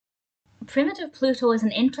Primitive Pluto is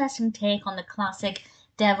an interesting take on the classic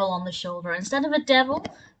devil on the shoulder. Instead of a devil,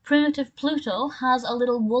 primitive Pluto has a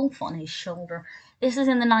little wolf on his shoulder. This is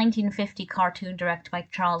in the 1950 cartoon directed by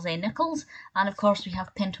Charles A. Nichols, and of course we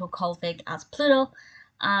have Pinto Colvig as Pluto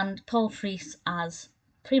and Paul Frees as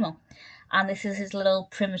Primo. And this is his little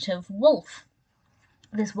primitive wolf.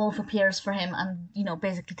 This wolf appears for him and,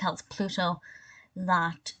 basically tells Pluto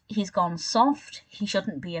that he's gone soft, he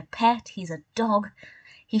shouldn't be a pet, he's a dog,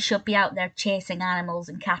 he should be out there chasing animals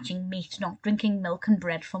and catching meat, not drinking milk and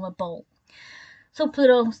bread from a bowl. So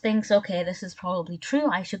Pluto thinks, okay, this is probably true,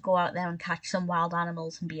 I should go out there and catch some wild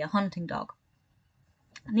animals and be a hunting dog.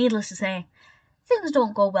 Needless to say, things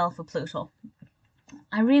don't go well for Pluto.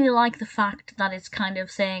 I really like the fact that it's kind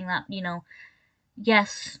of saying that,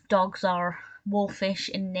 yes, dogs are wolfish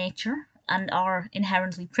in nature and are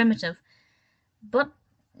inherently primitive, but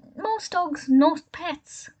most dogs, most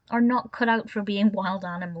pets, are not cut out for being wild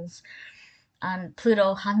animals. And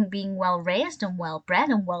Pluto, having been well raised and well bred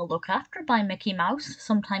and well looked after by Mickey Mouse,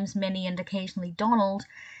 sometimes Minnie and occasionally Donald,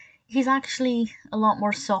 he's actually a lot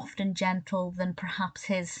more soft and gentle than perhaps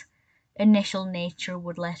his initial nature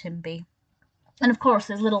would let him be. And of course,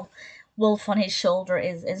 his little wolf on his shoulder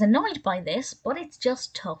is annoyed by this, but it's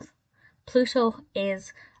just tough. Pluto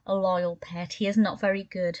is a loyal pet. He is not very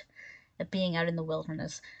good at being out in the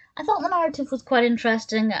wilderness. I thought the narrative was quite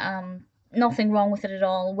interesting. Nothing wrong with it at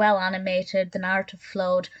all. Well animated, the narrative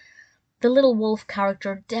flowed. The little wolf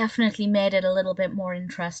character definitely made it a little bit more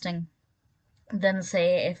interesting than,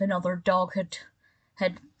 say, if another dog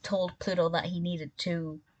had told Pluto that he needed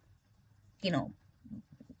to,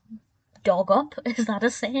 dog up. Is that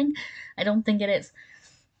a saying? I don't think it is.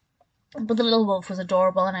 But the little wolf was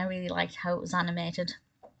adorable and I really liked how it was animated.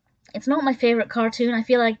 It's not my favourite cartoon. I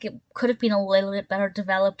feel like it could have been a little bit better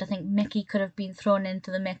developed. I think Mickey could have been thrown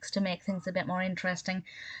into the mix to make things a bit more interesting.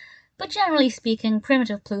 But generally speaking,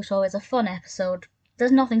 Primitive Pluto is a fun episode.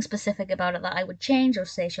 There's nothing specific about it that I would change or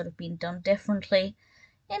say should have been done differently.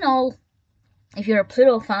 In all, if you're a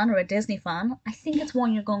Pluto fan or a Disney fan, I think it's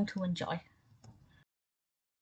one you're going to enjoy.